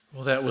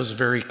Well, that was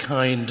very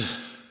kind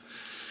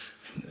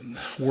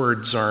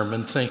words,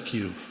 Armin. Thank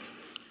you.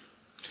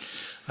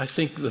 I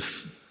think the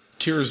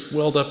tears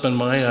welled up in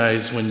my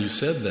eyes when you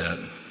said that.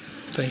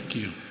 Thank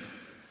you.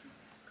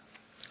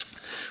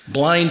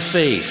 Blind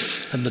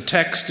faith, and the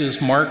text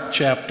is Mark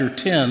chapter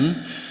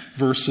 10,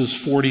 verses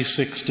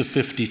 46 to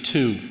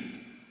 52.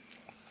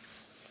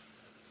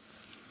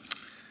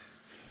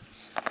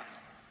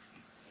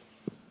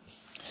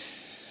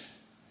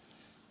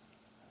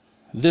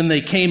 Then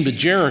they came to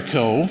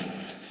Jericho.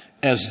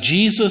 As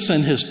Jesus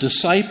and his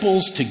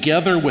disciples,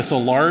 together with a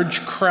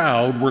large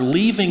crowd, were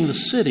leaving the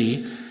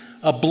city,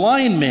 a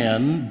blind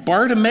man,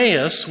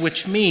 Bartimaeus,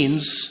 which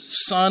means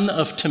son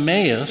of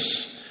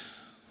Timaeus,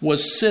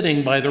 was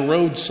sitting by the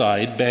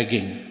roadside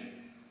begging.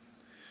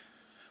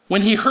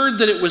 When he heard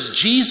that it was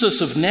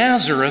Jesus of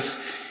Nazareth,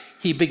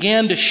 he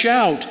began to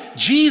shout,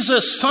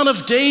 "Jesus, Son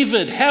of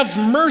David, have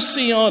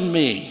mercy on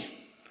me."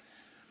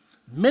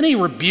 Many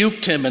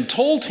rebuked him and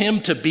told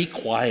him to be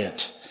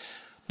quiet.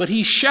 But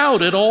he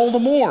shouted all the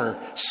more,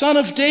 "Son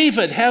of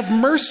David, have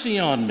mercy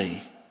on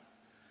me."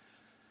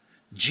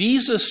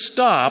 Jesus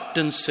stopped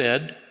and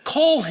said,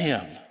 "Call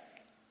him."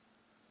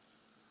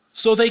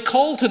 So they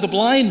called to the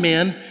blind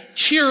man,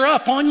 "Cheer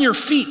up, on your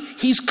feet,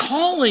 he's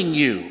calling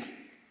you."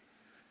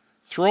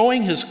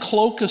 Throwing his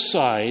cloak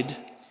aside,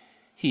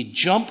 he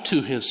jumped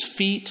to his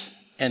feet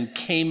and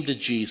came to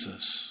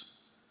Jesus.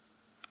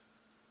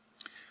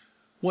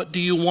 "What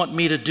do you want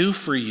me to do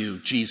for you?"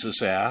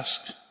 Jesus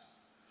asked.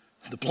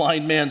 The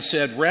blind man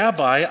said,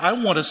 "Rabbi, I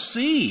want to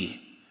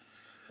see."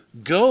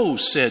 "Go,"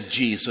 said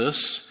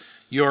Jesus,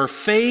 "your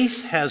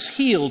faith has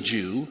healed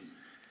you."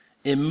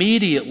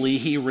 Immediately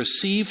he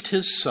received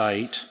his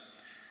sight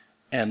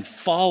and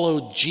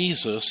followed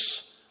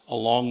Jesus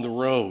along the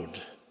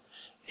road.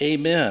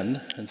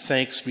 Amen, and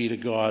thanks be to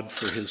God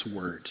for his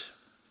word.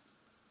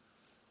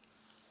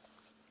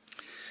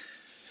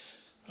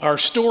 Our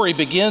story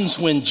begins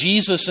when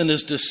Jesus and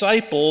his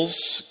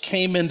disciples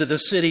came into the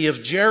city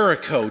of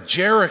Jericho.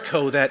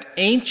 Jericho, that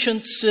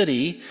ancient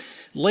city,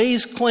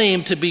 lays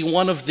claim to be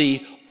one of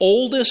the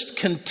oldest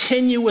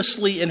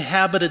continuously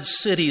inhabited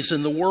cities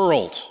in the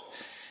world.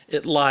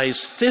 It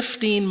lies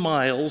 15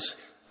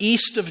 miles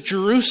east of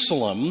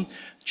Jerusalem,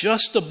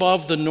 just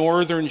above the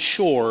northern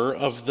shore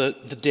of the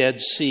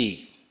Dead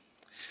Sea.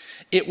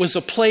 It was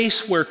a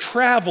place where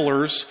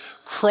travelers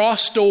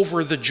crossed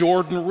over the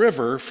Jordan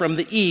River from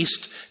the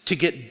east to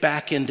get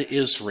back into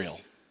Israel.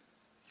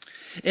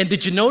 And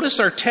did you notice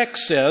our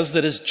text says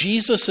that as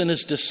Jesus and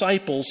his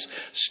disciples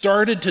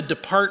started to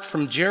depart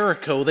from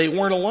Jericho, they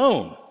weren't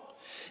alone.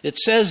 It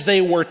says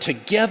they were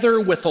together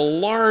with a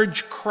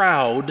large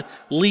crowd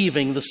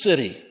leaving the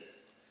city.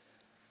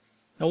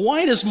 Now,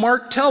 why does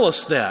Mark tell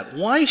us that?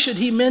 Why should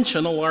he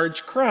mention a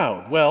large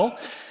crowd? Well,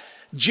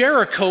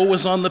 Jericho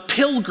was on the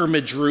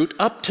pilgrimage route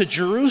up to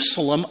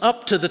Jerusalem,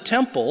 up to the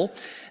temple,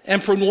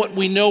 and from what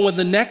we know in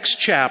the next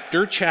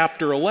chapter,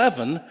 chapter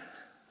 11,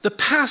 the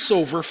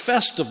Passover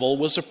festival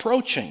was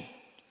approaching.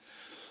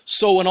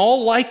 So in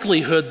all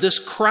likelihood, this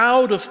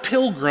crowd of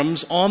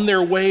pilgrims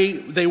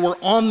they were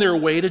on their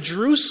way to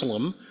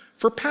Jerusalem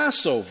for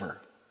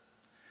Passover.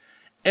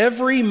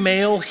 Every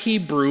male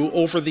Hebrew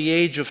over the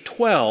age of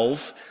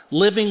 12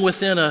 living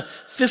within a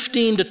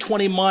 15 to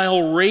 20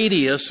 mile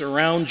radius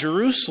around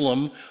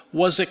Jerusalem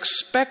was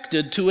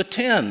expected to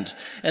attend.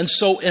 And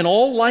so in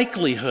all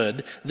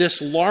likelihood,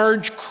 this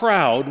large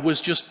crowd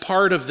was just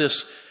part of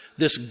this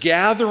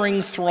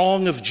gathering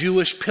throng of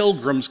Jewish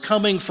pilgrims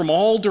coming from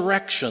all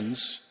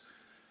directions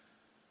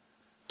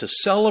to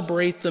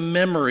celebrate the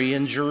memory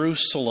in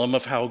Jerusalem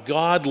of how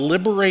God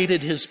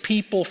liberated his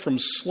people from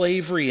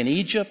slavery in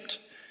Egypt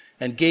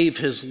and gave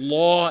his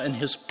law and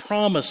his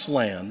promised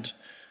land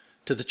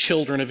to the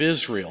children of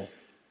Israel.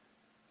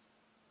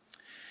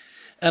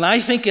 And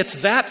I think it's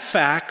that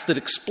fact that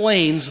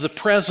explains the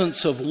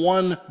presence of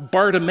one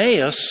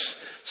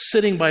Bartimaeus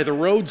sitting by the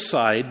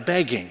roadside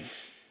begging.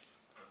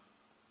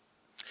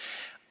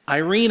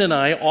 Irene and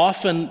I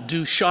often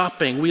do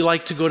shopping. We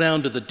like to go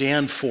down to the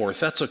Danforth.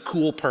 That's a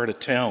cool part of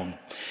town.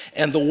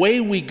 And the way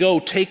we go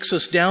takes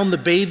us down the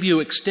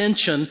Bayview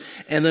Extension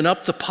and then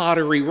up the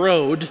Pottery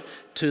Road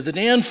to the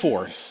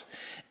Danforth.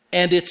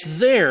 And it's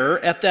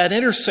there at that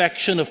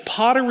intersection of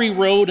Pottery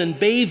Road and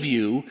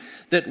Bayview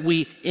that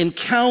we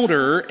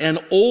encounter an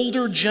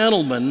older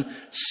gentleman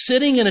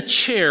sitting in a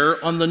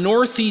chair on the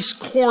northeast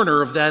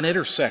corner of that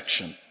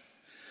intersection.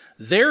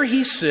 There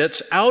he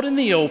sits out in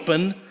the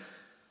open,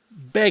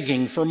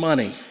 begging for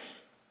money.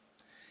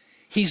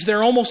 He's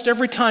there almost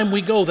every time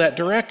we go that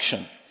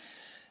direction.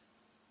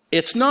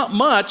 It's not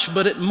much,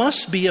 but it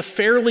must be a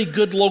fairly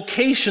good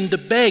location to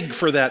beg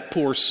for that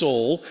poor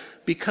soul,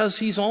 because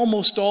he's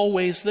almost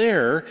always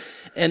there.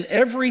 And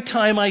every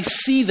time I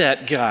see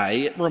that guy,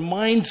 it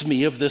reminds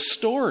me of this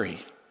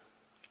story.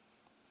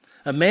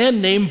 A man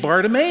named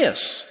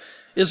Bartimaeus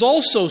is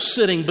also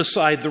sitting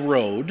beside the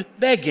road,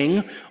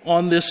 begging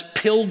on this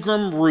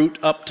pilgrim route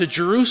up to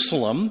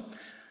Jerusalem.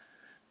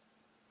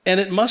 And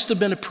it must have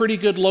been a pretty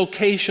good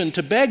location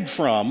to beg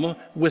from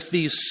with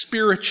these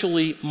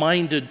spiritually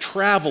minded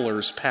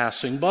travelers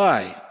passing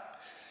by.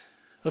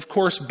 Of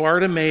course,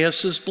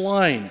 Bartimaeus is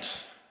blind.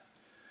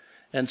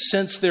 And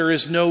since there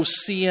is no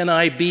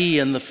CNIB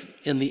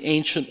in the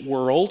ancient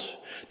world,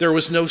 there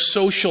was no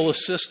social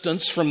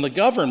assistance from the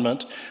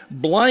government,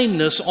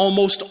 blindness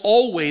almost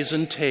always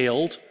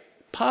entailed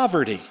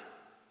poverty.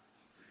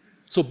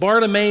 So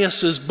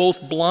Bartimaeus is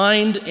both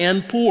blind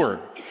and poor.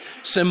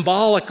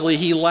 Symbolically,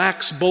 he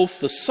lacks both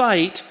the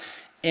sight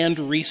and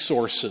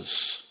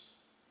resources.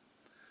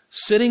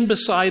 Sitting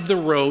beside the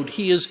road,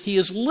 he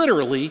is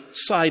literally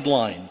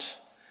sidelined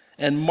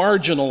and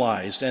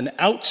marginalized, an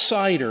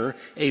outsider,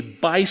 a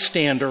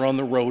bystander on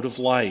the road of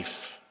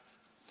life.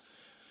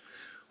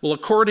 Well,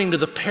 according to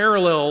the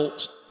parallel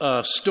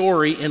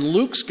story in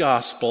Luke's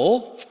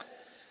gospel,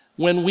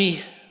 when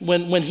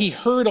he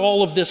heard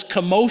all of this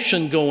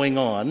commotion going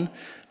on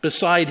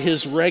beside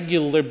his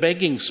regular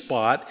begging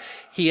spot,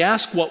 he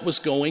asked what was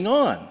going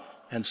on.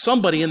 And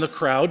somebody in the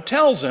crowd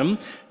tells him,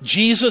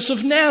 Jesus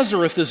of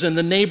Nazareth is in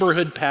the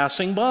neighborhood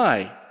passing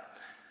by.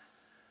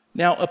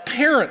 Now,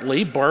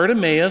 apparently,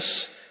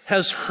 Bartimaeus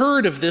has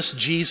heard of this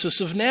Jesus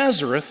of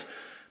Nazareth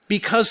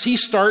because he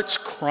starts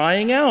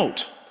crying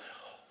out,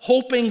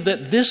 hoping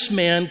that this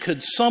man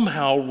could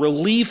somehow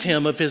relieve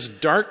him of his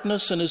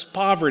darkness and his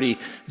poverty.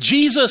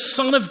 Jesus,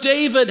 Son of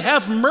David,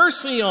 have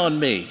mercy on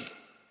me.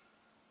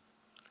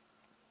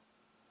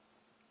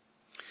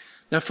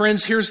 Now,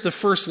 friends, here's the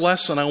first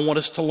lesson I want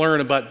us to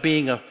learn about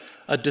being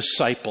a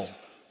disciple.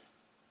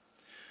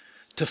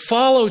 To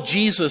follow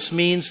Jesus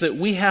means that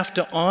we have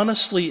to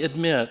honestly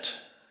admit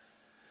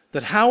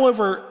that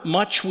however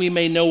much we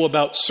may know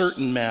about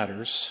certain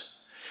matters,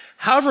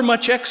 however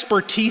much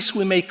expertise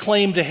we may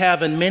claim to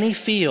have in many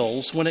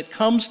fields, when it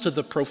comes to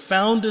the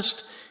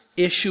profoundest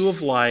issue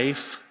of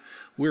life,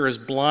 we're as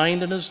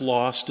blind and as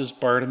lost as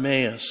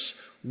Bartimaeus.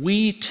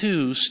 We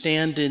too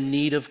stand in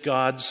need of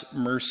God's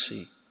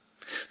mercy.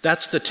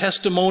 That's the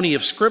testimony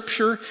of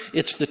Scripture.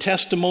 It's the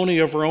testimony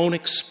of our own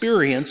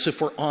experience if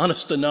we're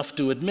honest enough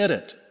to admit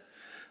it.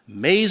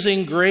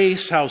 Amazing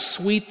grace, how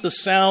sweet the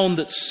sound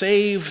that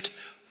saved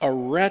a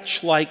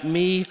wretch like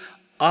me.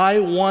 I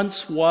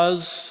once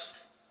was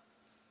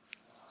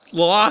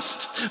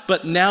lost,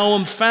 but now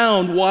am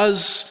found,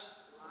 was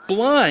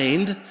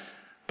blind,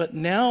 but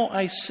now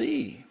I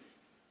see.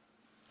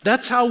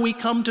 That's how we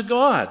come to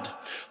God,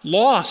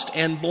 lost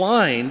and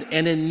blind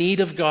and in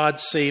need of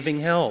God's saving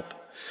help.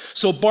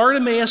 So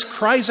Bartimaeus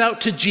cries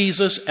out to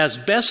Jesus as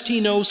best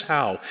he knows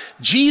how.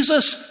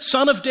 Jesus,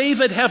 Son of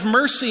David, have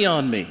mercy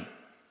on me.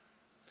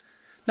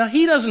 Now,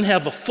 he doesn't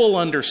have a full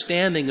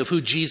understanding of who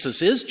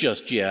Jesus is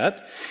just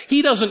yet.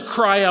 He doesn't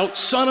cry out,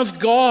 Son of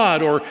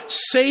God, or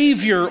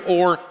Savior,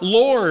 or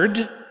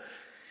Lord.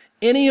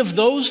 Any of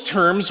those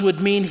terms would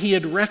mean he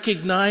had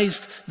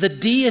recognized the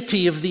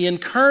deity of the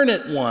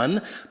incarnate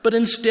one, but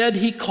instead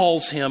he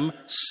calls him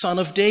Son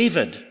of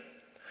David,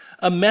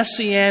 a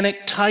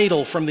messianic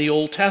title from the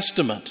Old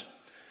Testament.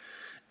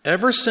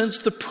 Ever since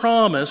the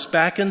promise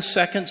back in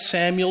 2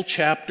 Samuel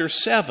chapter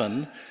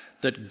 7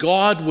 that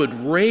God would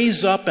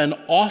raise up an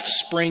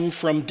offspring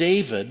from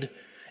David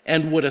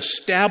and would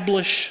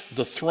establish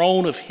the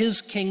throne of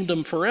his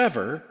kingdom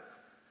forever,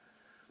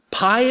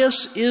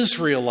 pious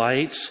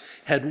Israelites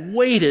had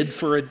waited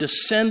for a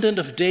descendant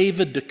of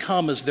David to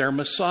come as their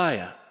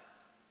Messiah.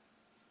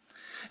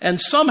 And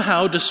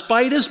somehow,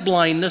 despite his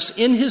blindness,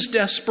 in his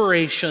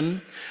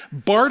desperation,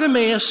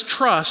 Bartimaeus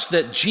trusts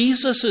that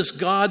Jesus is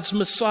God's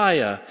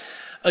Messiah,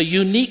 a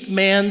unique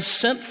man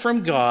sent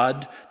from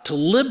God to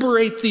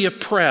liberate the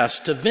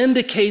oppressed, to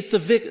vindicate the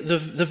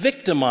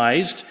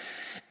victimized,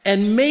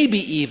 and maybe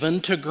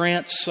even to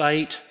grant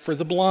sight for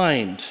the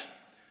blind,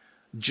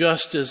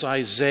 just as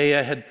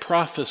Isaiah had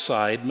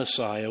prophesied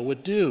Messiah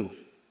would do.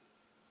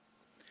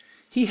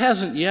 He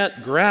hasn't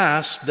yet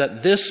grasped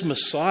that this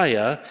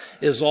Messiah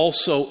is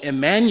also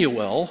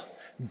Emmanuel,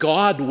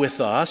 God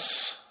with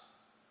us.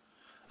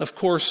 Of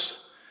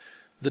course,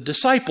 the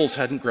disciples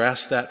hadn't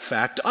grasped that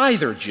fact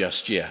either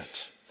just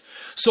yet.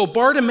 So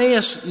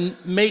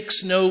Bartimaeus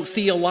makes no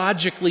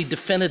theologically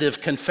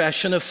definitive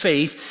confession of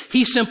faith.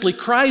 He simply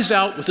cries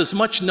out with as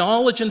much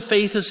knowledge and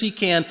faith as he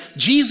can,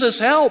 Jesus,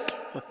 help!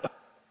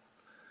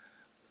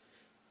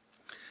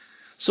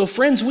 So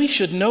friends, we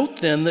should note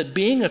then that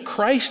being a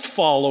Christ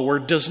follower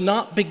does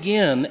not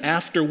begin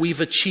after we've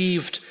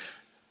achieved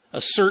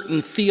a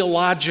certain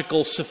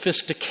theological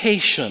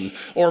sophistication,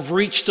 or have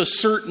reached a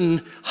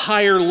certain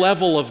higher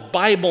level of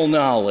Bible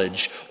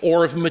knowledge,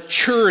 or of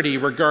maturity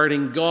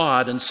regarding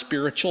God and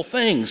spiritual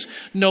things.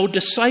 No,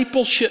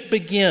 discipleship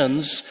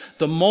begins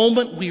the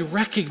moment we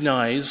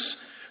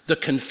recognize the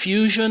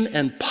confusion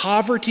and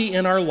poverty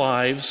in our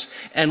lives,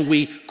 and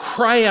we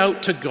cry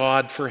out to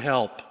God for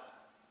help.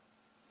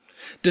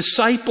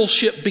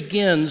 Discipleship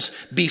begins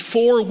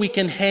before we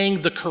can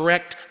hang the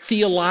correct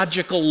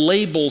theological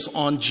labels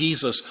on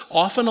Jesus,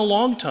 often a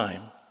long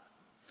time.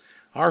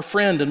 Our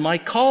friend and my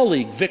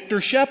colleague,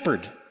 Victor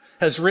Shepard,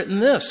 has written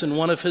this in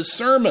one of his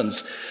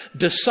sermons: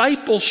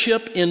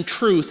 discipleship in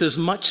truth is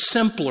much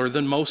simpler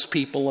than most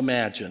people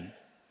imagine.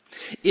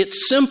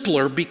 It's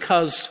simpler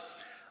because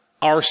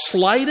our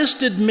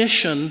slightest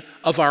admission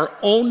of our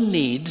own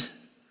need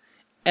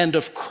and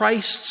of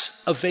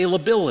Christ's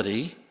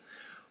availability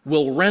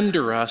will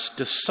render us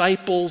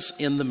disciples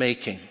in the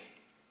making.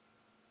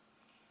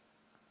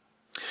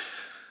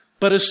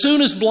 But as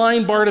soon as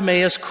blind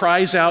Bartimaeus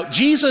cries out,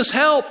 "Jesus,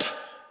 help!"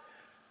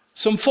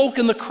 some folk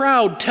in the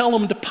crowd tell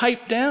him to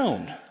pipe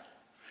down.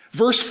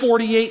 Verse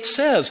 48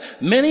 says,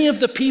 many of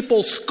the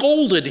people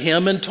scolded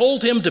him and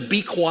told him to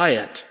be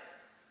quiet.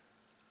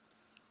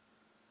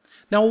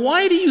 Now,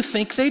 why do you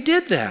think they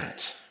did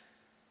that?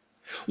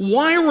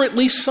 Why were at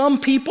least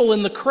some people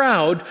in the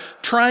crowd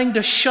trying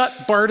to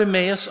shut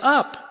Bartimaeus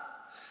up?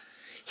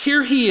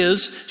 Here he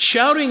is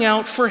shouting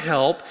out for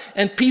help,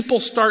 and people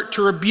start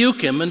to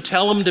rebuke him and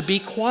tell him to be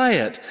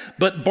quiet.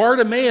 But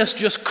Bartimaeus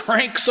just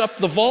cranks up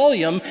the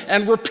volume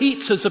and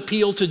repeats his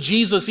appeal to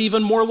Jesus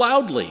even more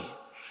loudly.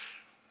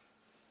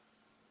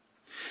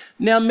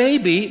 Now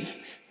maybe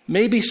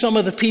some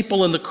of the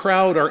people in the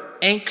crowd are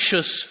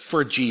anxious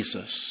for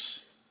Jesus.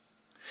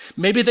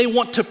 Maybe they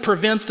want to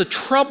prevent the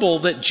trouble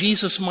that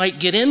Jesus might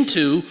get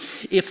into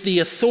if the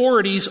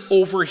authorities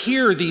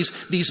overhear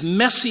these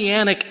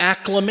messianic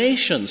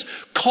acclamations,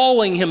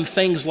 calling him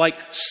things like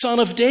Son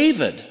of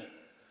David.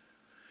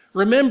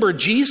 Remember,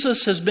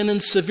 Jesus has been in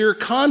severe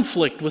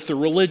conflict with the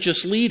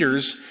religious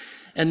leaders,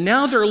 and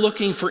now they're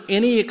looking for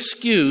any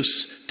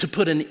excuse to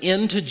put an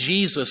end to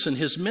Jesus and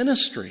his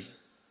ministry.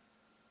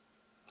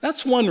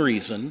 That's one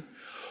reason.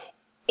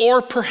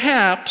 Or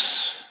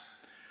perhaps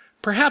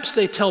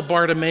they tell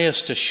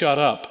Bartimaeus to shut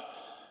up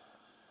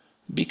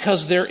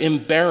because they're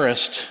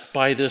embarrassed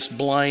by this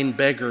blind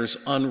beggar's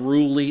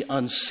unruly,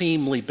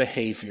 unseemly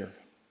behavior.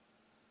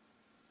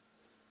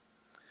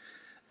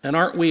 And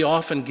aren't we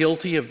often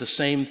guilty of the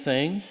same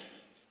thing?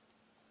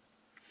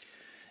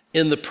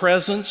 In the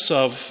presence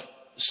of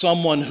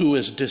someone who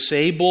is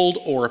disabled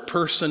or a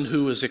person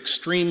who is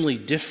extremely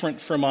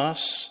different from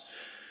us,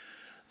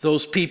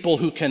 those people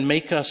who can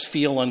make us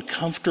feel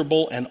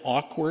uncomfortable and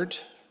awkward,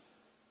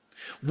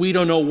 we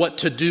don't know what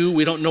to do.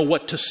 We don't know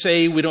what to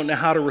say. We don't know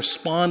how to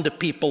respond to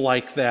people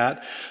like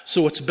that.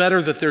 So it's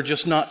better that they're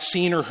just not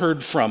seen or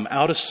heard from,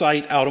 out of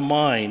sight, out of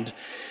mind.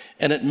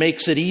 And it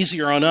makes it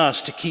easier on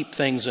us to keep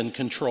things in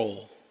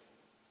control.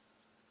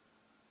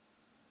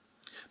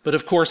 But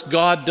of course,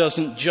 God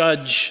doesn't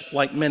judge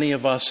like many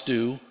of us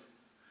do.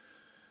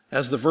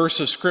 As the verse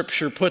of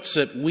Scripture puts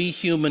it, we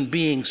human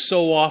beings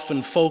so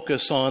often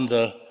focus on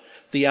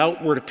the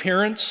outward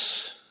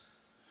appearance,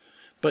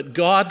 but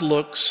God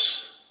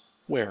looks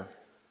where?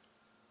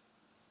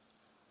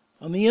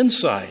 On the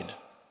inside,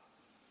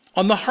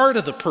 on the heart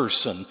of the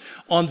person,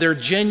 on their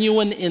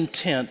genuine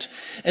intent.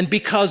 And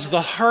because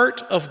the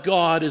heart of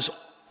God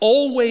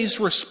always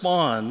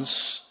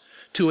responds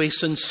to a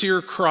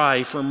sincere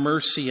cry for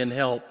mercy and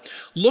help,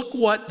 look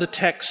what the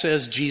text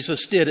says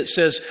Jesus did. It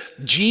says,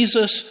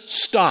 Jesus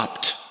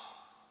stopped.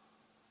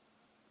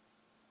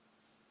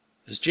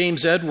 As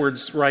James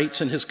Edwards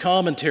writes in his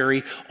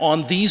commentary,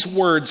 on these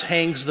words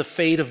hangs the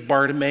fate of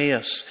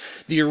Bartimaeus.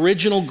 The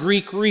original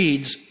Greek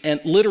reads,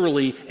 and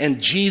literally, and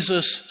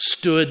Jesus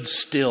stood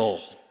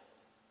still.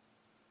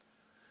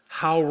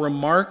 How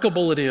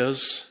remarkable it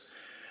is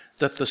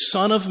that the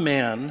Son of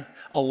Man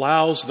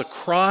allows the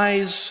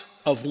cries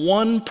of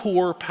one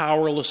poor,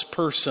 powerless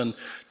person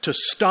to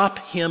stop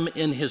him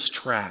in his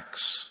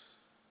tracks.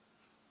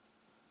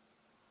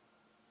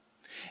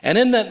 And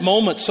in that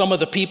moment, some of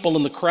the people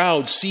in the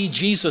crowd see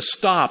Jesus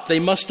stop. They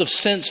must have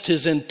sensed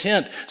his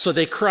intent. So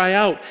they cry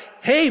out,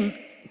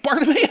 hey,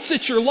 Bartimaeus,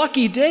 it's your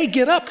lucky day.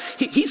 Get up.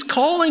 He's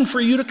calling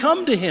for you to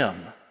come to him.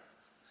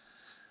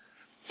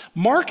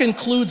 Mark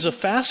includes a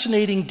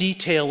fascinating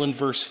detail in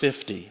verse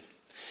 50.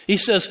 He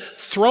says,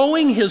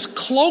 throwing his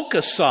cloak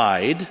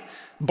aside,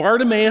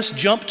 Bartimaeus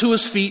jumped to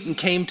his feet and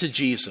came to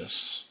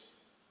Jesus.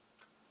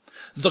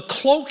 The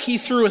cloak he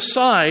threw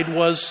aside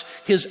was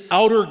his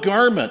outer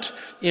garment,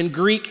 in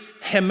Greek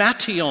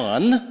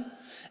hemation,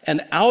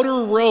 an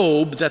outer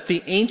robe that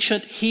the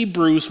ancient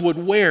Hebrews would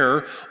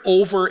wear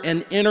over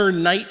an inner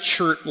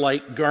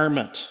nightshirt-like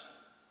garment.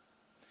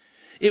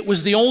 It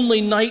was the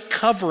only night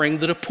covering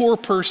that a poor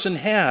person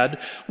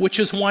had, which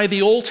is why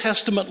the Old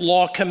Testament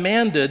law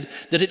commanded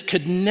that it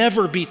could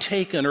never be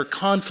taken or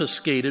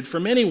confiscated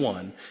from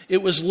anyone.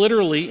 It was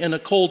literally, in a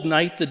cold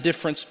night, the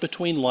difference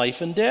between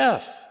life and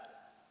death.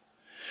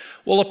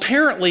 Well,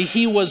 apparently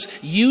he was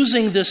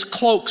using this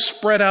cloak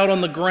spread out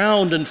on the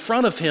ground in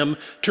front of him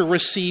to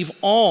receive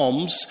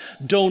alms,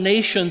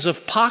 donations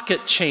of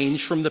pocket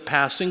change from the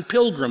passing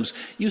pilgrims.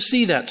 You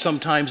see that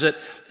sometimes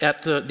at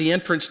the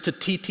entrance to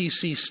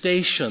TTC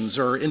stations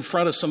or in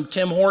front of some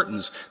Tim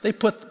Hortons. They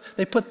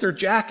put their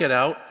jacket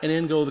out and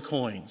in go the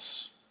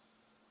coins.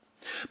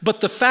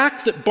 But the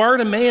fact that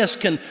Bartimaeus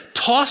can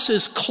toss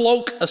his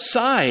cloak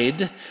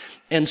aside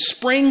and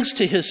springs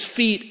to his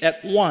feet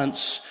at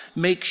once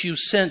makes you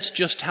sense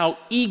just how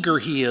eager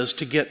he is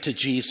to get to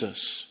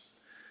Jesus.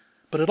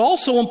 But it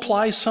also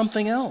implies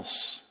something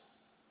else.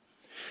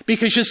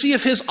 Because you see,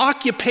 if his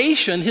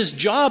occupation, his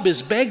job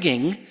is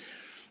begging,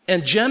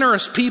 and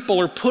generous people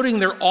are putting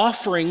their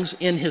offerings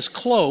in his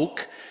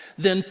cloak,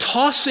 then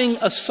tossing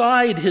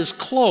aside his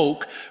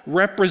cloak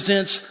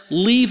represents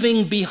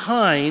leaving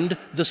behind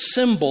the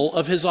symbol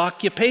of his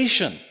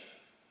occupation.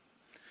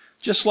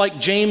 Just like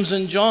James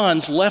and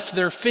John's left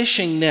their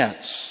fishing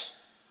nets.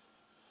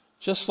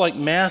 Just like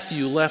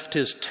Matthew left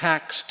his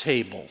tax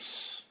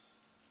tables.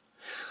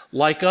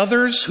 Like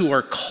others who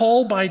are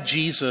called by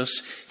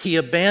Jesus, he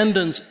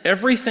abandons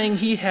everything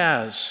he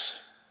has.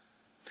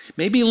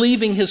 Maybe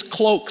leaving his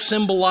cloak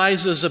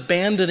symbolizes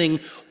abandoning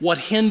what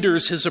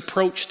hinders his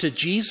approach to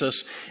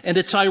Jesus. And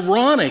it's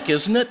ironic,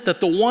 isn't it, that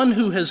the one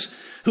who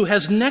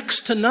has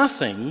next to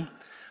nothing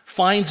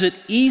finds it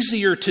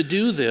easier to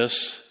do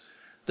this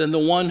than the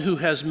one who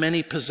has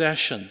many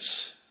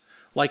possessions,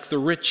 like the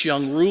rich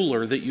young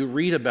ruler that you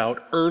read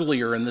about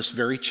earlier in this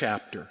very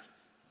chapter.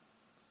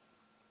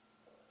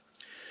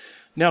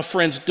 Now,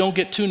 friends, don't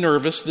get too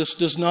nervous. This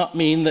does not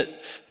mean that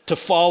to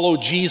follow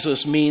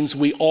Jesus means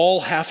we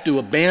all have to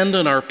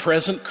abandon our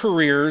present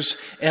careers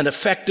and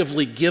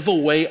effectively give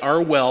away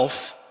our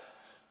wealth,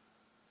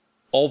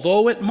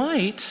 although it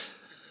might.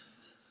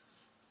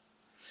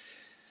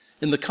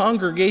 In the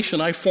congregation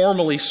I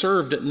formerly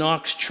served at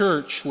Knox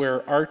Church,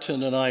 where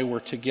Artin and I were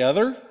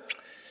together,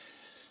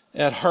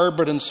 at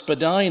Harbert and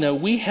Spadina,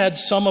 we had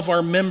some of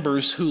our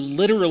members who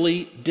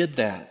literally did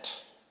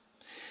that.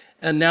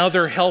 And now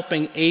they're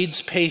helping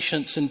AIDS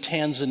patients in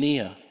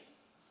Tanzania.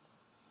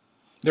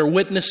 They're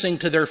witnessing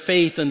to their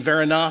faith in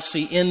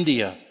Varanasi,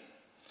 India.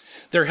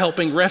 They're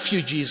helping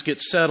refugees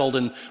get settled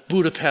in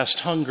Budapest,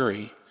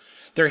 Hungary.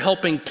 They're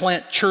helping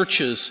plant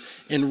churches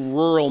in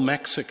rural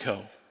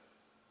Mexico.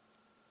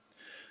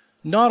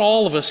 Not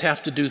all of us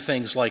have to do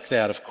things like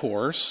that, of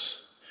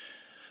course.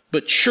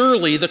 But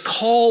surely the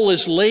call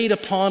is laid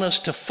upon us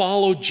to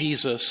follow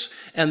Jesus,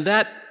 and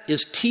that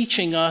is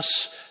teaching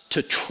us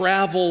to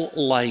travel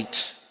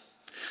light,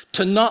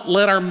 to not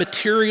let our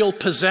material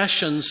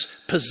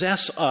possessions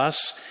possess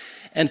us,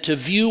 and to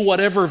view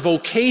whatever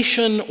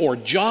vocation or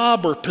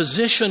job or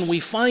position we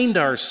find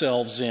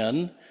ourselves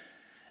in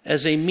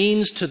as a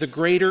means to the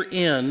greater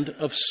end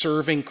of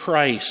serving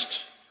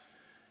Christ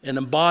and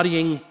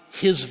embodying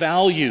his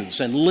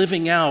values and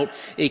living out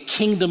a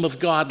kingdom of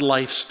God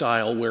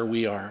lifestyle where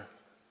we are.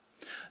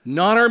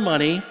 Not our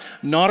money,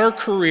 not our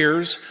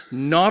careers,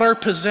 not our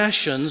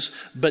possessions,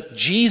 but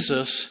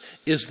Jesus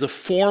is the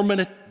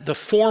formative,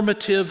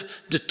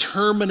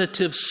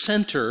 determinative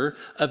center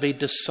of a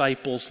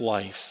disciple's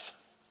life.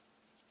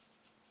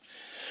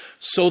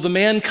 So the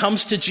man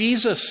comes to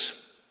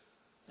Jesus.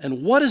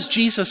 And what does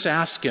Jesus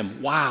ask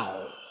him?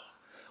 Wow.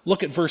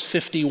 Look at verse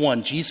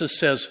 51. Jesus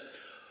says,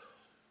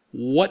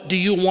 "What do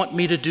you want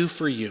me to do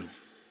for you?"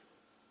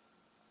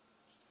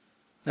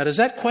 Now, does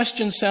that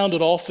question sound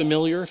at all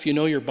familiar if you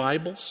know your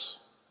Bibles?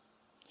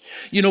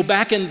 You know,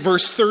 back in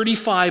verse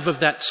 35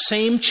 of that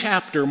same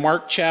chapter,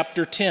 Mark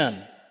chapter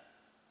 10,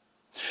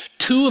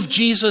 two of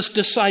Jesus'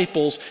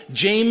 disciples,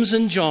 James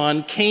and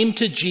John, came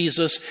to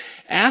Jesus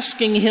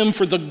asking him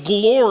for the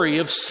glory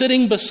of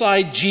sitting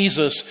beside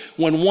Jesus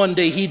when one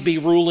day he'd be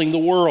ruling the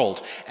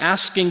world,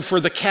 asking for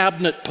the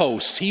cabinet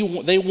posts.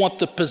 They want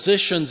the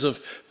positions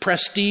of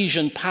prestige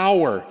and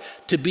power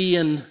to be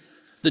in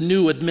the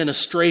new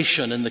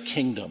administration in the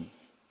kingdom.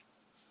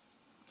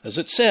 As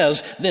it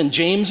says, then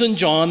James and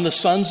John, the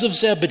sons of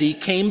Zebedee,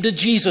 came to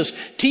Jesus.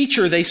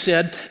 "Teacher," they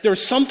said,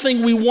 "there's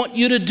something we want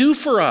you to do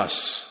for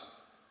us."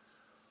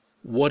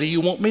 "What do you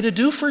want me to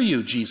do for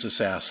you?"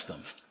 Jesus asked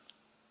them.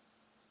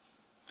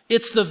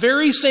 It's the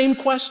very same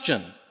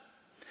question.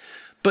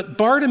 But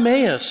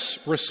Bartimaeus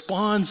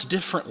responds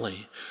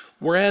differently.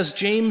 Whereas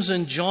James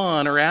and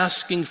John are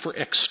asking for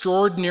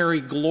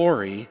extraordinary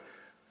glory,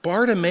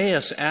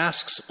 Bartimaeus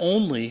asks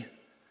only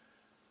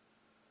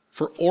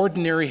for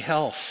ordinary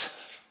health.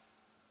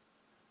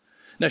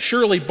 Now,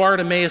 surely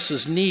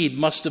Bartimaeus' need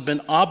must have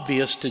been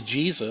obvious to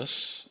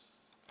Jesus.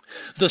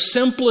 The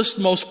simplest,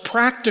 most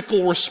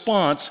practical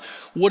response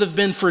would have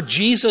been for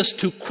Jesus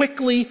to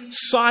quickly,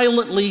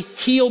 silently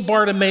heal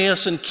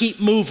Bartimaeus and keep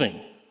moving,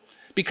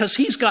 because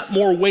he's got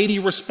more weighty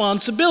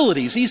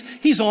responsibilities.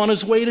 He's on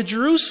his way to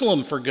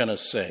Jerusalem, for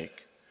goodness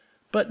sake.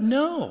 But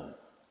no.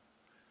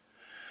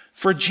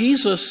 For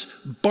Jesus,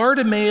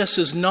 Bartimaeus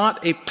is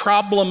not a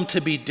problem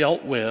to be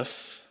dealt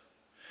with,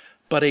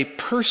 but a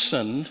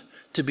person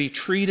to be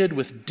treated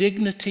with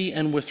dignity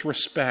and with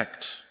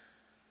respect.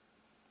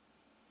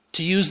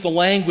 To use the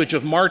language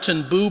of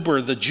Martin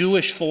Buber, the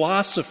Jewish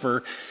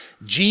philosopher,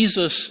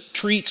 Jesus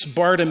treats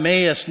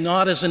Bartimaeus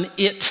not as an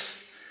it,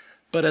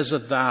 but as a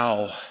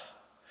thou,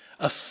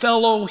 a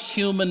fellow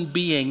human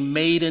being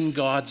made in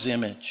God's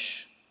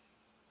image.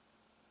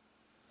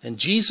 And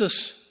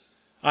Jesus,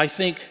 I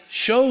think,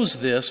 shows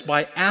this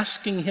by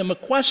asking him a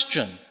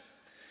question,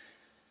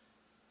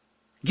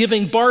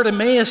 giving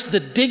Bartimaeus the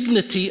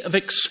dignity of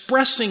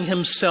expressing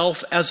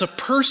himself as a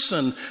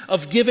person,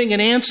 of giving an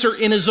answer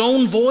in his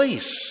own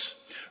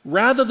voice,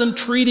 Rather than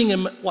treating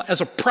him as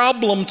a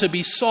problem to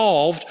be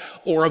solved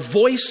or a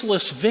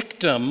voiceless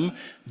victim,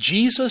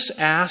 Jesus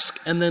asks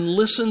and then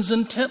listens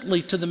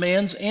intently to the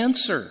man's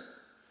answer.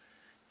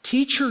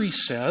 "Teacher," he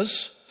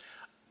says,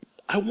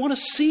 "I want to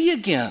see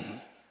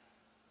again."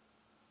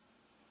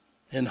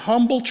 In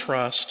humble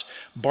trust,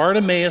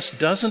 Bartimaeus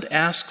doesn't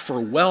ask for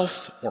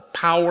wealth or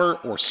power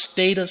or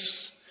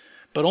status,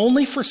 but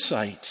only for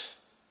sight.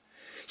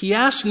 He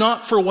asks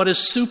not for what is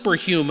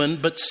superhuman,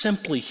 but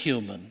simply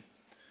human.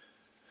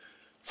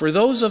 For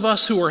those of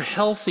us who are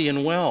healthy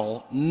and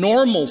well,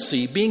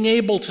 normalcy, being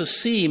able to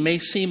see, may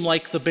seem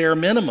like the bare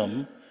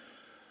minimum.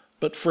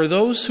 But for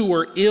those who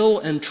are ill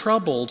and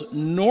troubled,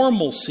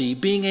 normalcy,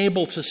 being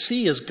able to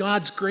see, is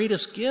God's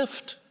greatest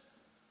gift.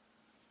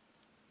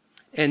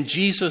 And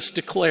Jesus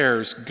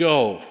declares,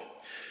 "Go,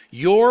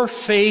 your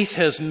faith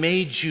has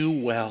made you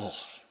well."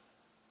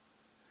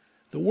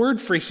 The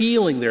word for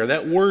healing there,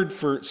 that word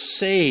for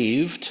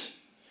saved,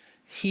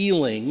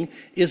 healing,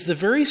 is the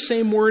very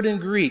same word in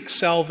Greek.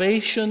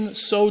 Salvation,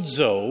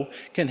 sozo,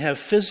 can have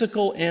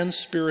physical and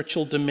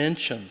spiritual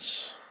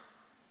dimensions.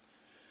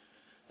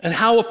 And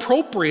how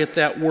appropriate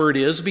that word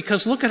is,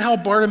 because look at how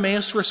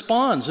Bartimaeus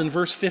responds in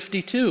verse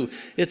 52.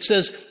 It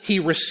says, he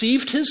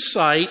received his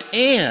sight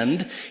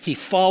and he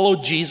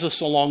followed Jesus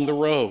along the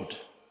road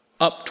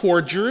up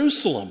toward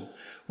Jerusalem,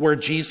 where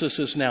Jesus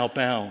is now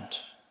bound.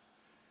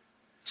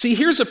 See,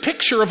 here's a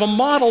picture of a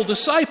model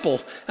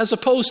disciple as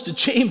opposed to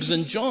James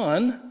and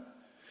John.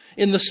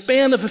 In the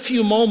span of a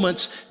few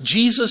moments,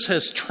 Jesus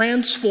has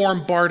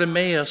transformed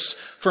Bartimaeus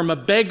from a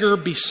beggar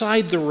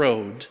beside the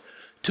road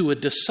to a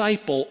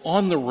disciple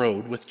on the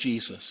road with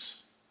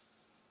Jesus.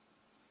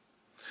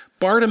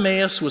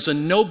 Bartimaeus was a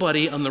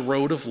nobody on the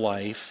road of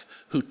life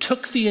who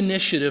took the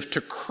initiative to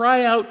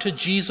cry out to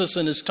Jesus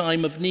in his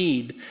time of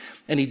need,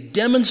 and he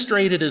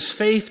demonstrated his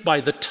faith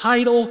by the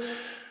title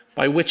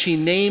by which he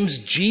names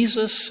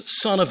Jesus,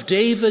 Son of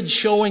David,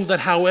 showing that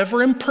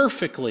however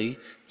imperfectly,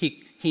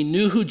 he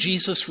knew who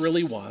Jesus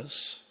really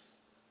was.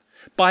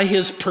 By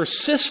his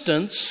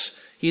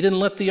persistence, he didn't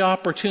let the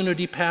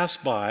opportunity pass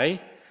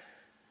by,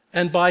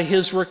 and by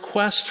his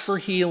request for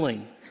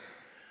healing,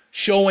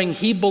 showing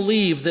he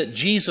believed that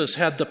Jesus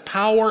had the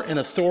power and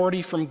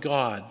authority from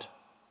God.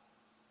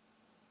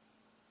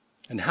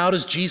 And how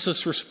does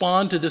Jesus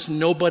respond to this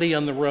nobody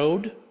on the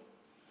road?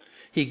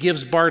 He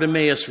gives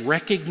Bartimaeus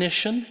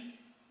recognition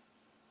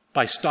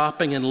by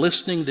stopping and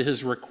listening to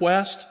his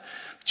request.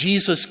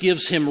 Jesus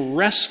gives him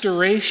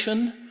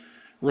restoration,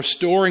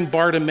 restoring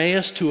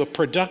Bartimaeus to a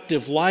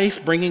productive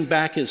life, bringing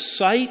back his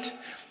sight.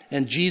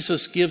 And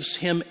Jesus gives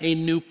him a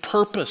new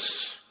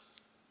purpose,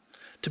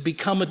 to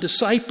become a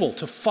disciple,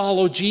 to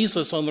follow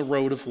Jesus on the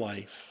road of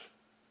life.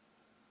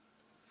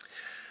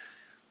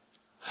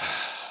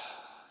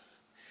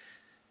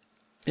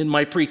 In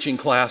my preaching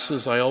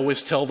classes, I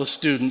always tell the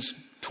students,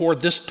 toward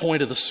this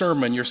point of the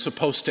sermon, you're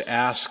supposed to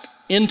ask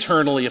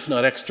internally, if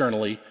not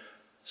externally,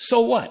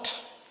 so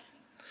what?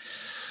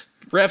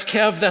 Rev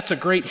Kev, that's a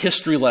great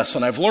history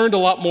lesson. I've learned a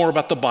lot more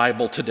about the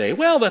Bible today.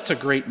 Well, that's a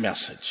great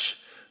message.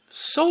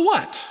 So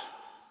what?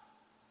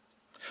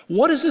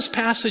 What does this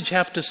passage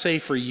have to say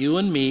for you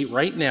and me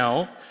right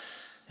now,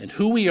 and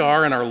who we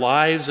are in our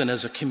lives and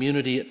as a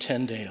community at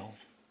Tyndale?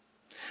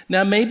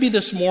 Now, maybe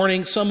this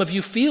morning some of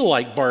you feel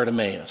like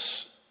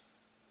Bartimaeus.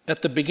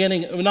 At the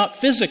beginning, not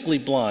physically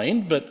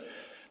blind, but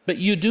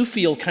you do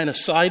feel kind of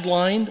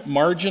sidelined,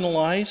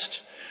 marginalized,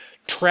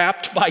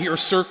 trapped by your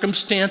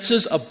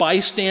circumstances, a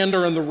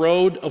bystander on the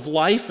road of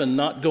life and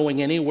not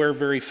going anywhere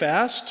very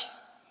fast.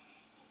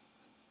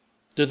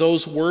 Do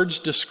those words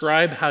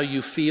describe how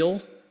you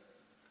feel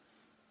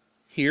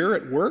here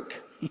at work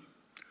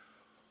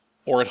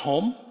or at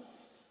home?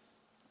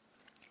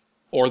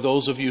 Or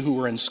those of you who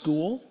are in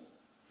school?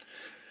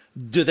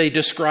 Do they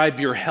describe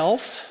your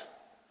health,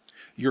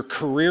 your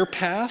career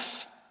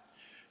path,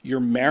 your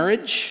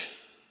marriage,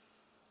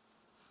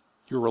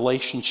 your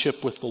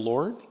relationship with the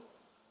Lord?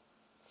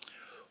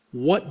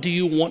 What do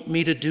you want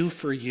me to do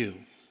for you?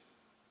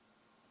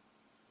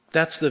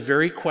 That's the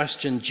very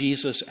question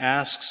Jesus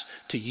asks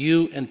to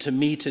you and to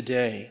me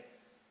today.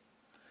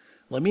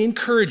 Let me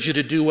encourage you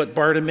to do what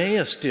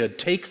Bartimaeus did.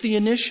 Take the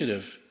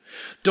initiative.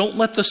 Don't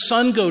let the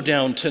sun go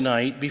down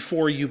tonight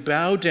before you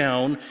bow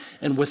down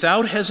and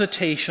without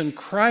hesitation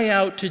cry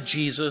out to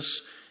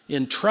Jesus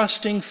in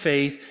trusting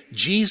faith,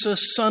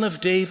 "Jesus, Son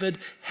of David,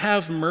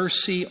 have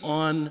mercy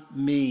on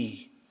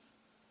me."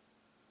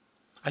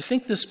 I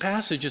think this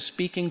passage is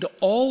speaking to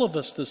all of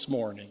us this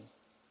morning.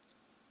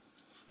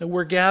 And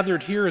we're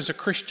gathered here as a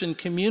Christian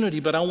community,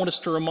 but I want us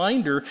to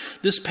remind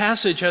this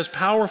passage has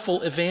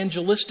powerful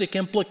evangelistic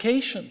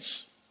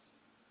implications.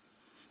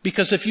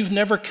 Because if you've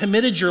never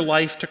committed your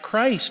life to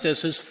Christ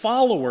as his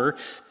follower,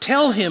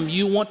 tell him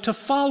you want to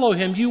follow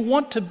him. You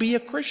want to be a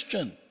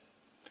Christian.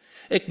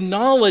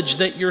 Acknowledge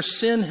that your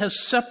sin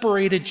has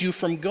separated you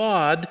from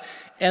God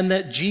and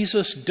that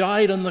Jesus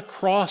died on the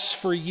cross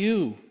for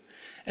you.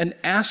 And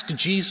ask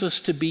Jesus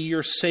to be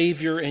your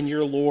Savior and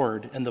your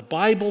Lord. And the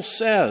Bible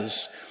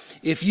says,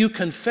 If you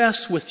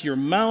confess with your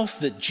mouth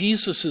that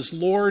Jesus is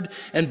Lord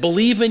and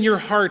believe in your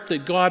heart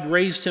that God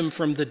raised him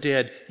from the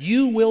dead,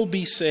 you will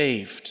be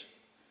saved.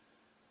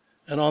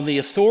 And on the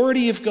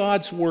authority of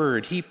God's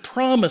word, he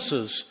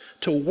promises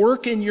to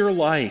work in your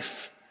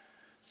life,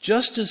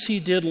 just as he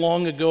did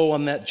long ago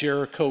on that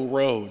Jericho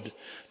road,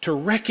 to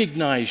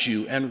recognize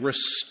you and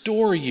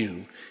restore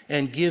you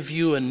and give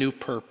you a new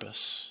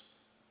purpose.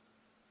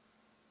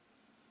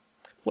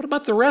 What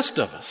about the rest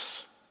of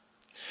us?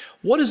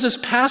 What does this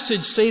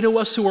passage say to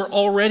us who are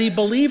already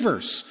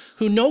believers,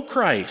 who know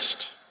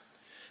Christ?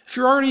 If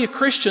you're already a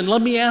Christian,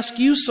 let me ask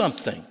you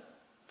something.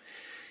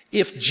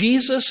 If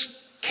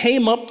Jesus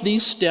came up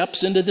these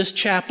steps into this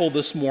chapel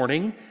this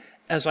morning,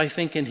 as I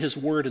think in his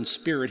word and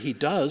spirit he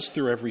does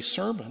through every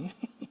sermon,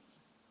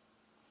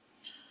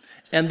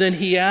 and then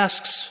he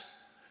asks,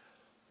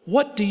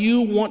 what do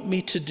you want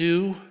me to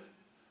do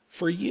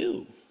for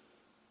you?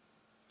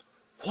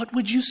 What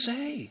would you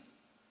say?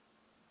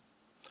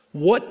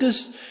 What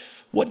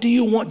do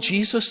you want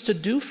Jesus to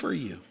do for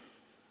you?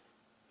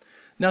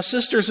 Now,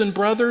 sisters and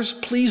brothers,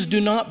 please do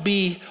not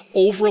be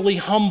overly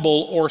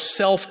humble or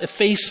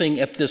self-effacing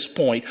at this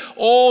point.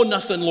 Oh,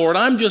 nothing, Lord,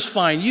 I'm just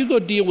fine. You go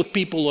deal with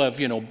people who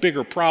have,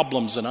 bigger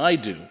problems than I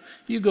do.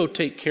 You go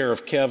take care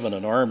of Kevin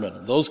and Armin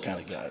and those kind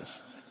of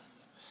guys.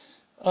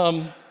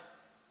 Oh,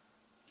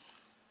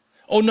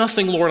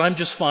 nothing, Lord, I'm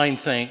just fine,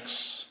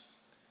 thanks.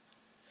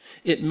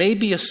 It may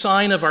be a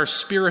sign of our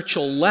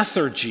spiritual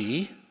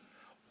lethargy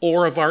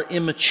or of our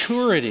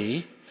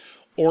immaturity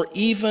or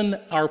even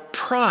our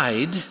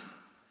pride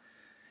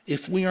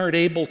if we aren't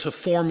able to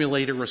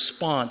formulate a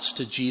response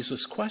to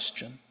Jesus'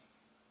 question.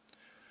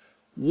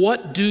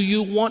 What do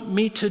you want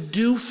me to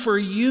do for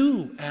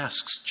you?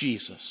 Asks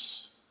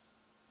Jesus.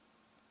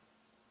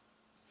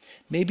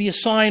 Maybe a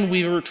sign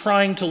we were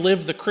trying to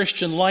live the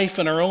Christian life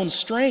in our own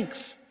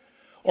strength,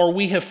 or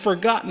we have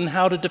forgotten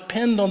how to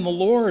depend on the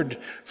Lord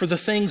for the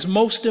things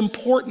most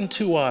important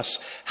to us,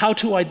 how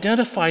to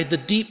identify the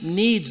deep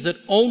needs that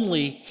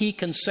only he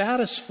can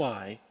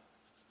satisfy.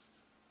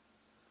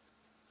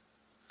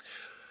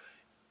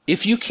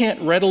 If you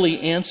can't readily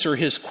answer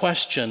his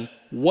question,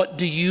 what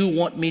do you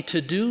want me to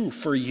do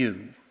for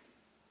you?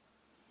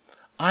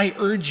 I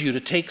urge you to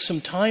take some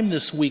time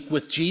this week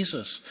with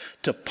Jesus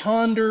to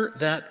ponder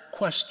that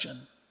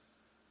question.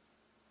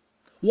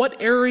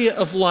 What area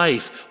of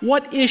life,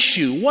 what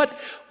issue, what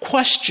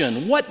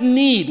question, what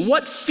need,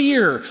 what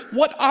fear,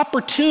 what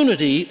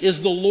opportunity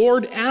is the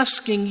Lord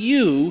asking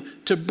you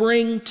to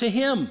bring to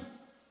him?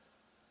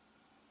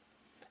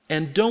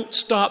 And don't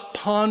stop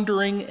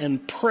pondering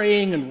and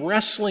praying and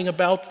wrestling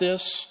about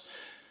this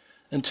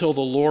until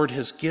the Lord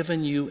has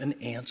given you an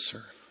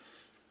answer.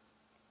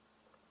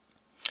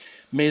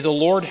 May the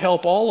Lord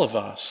help all of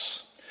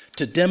us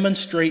to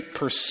demonstrate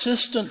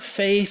persistent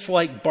faith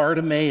like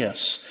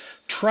Bartimaeus,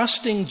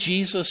 trusting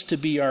Jesus to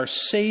be our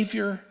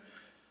Savior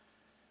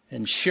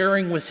and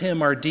sharing with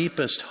him our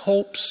deepest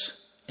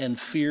hopes and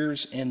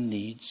fears and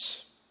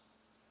needs.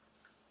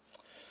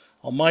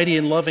 Almighty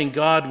and loving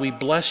God, we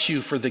bless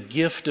you for the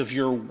gift of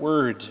your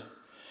word,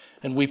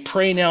 and we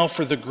pray now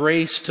for the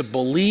grace to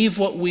believe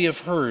what we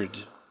have heard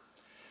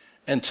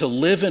and to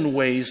live in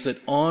ways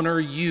that honor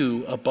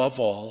you above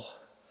all.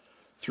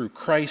 Through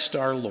Christ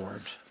our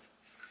Lord.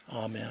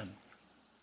 Amen.